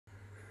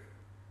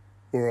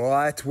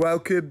Alright,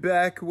 welcome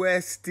back,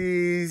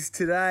 Westies.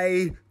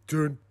 Today,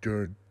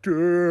 Torture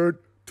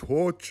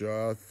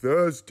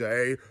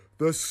Thursday,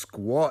 the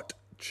squat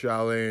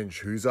challenge.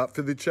 Who's up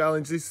for the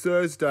challenge this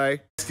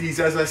Thursday? Westies,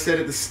 as I said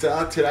at the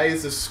start, today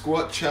is the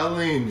squat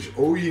challenge.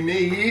 All you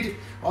need,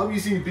 I'm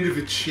using a bit of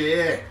a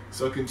chair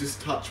so I can just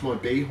touch my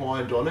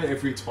behind on it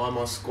every time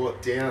I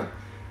squat down.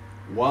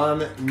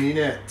 1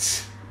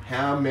 minute.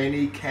 How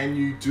many can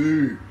you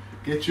do?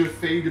 Get your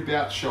feet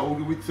about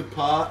shoulder width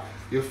apart.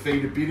 Your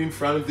feet a bit in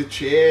front of the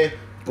chair,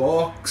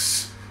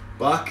 box,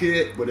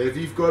 bucket, whatever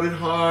you've got at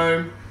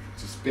home.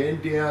 Just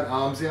bend down,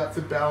 arms out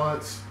for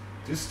balance.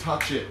 Just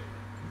touch it,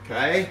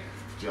 okay?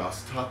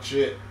 Just touch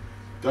it.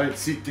 Don't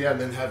sit down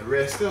then have a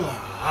rest.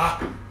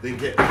 Then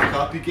get back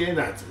up again.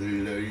 That's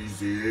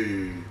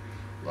lazy.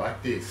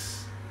 Like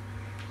this.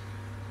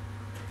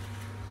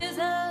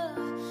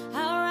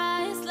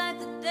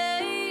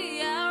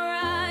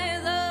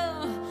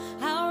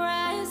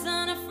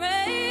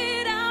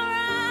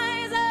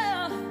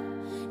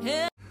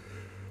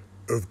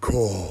 Of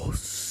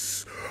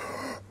course,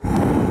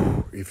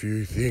 if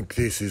you think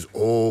this is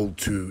all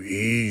too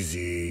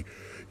easy,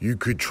 you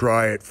could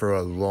try it for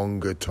a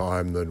longer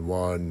time than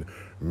 1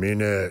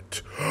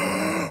 minute.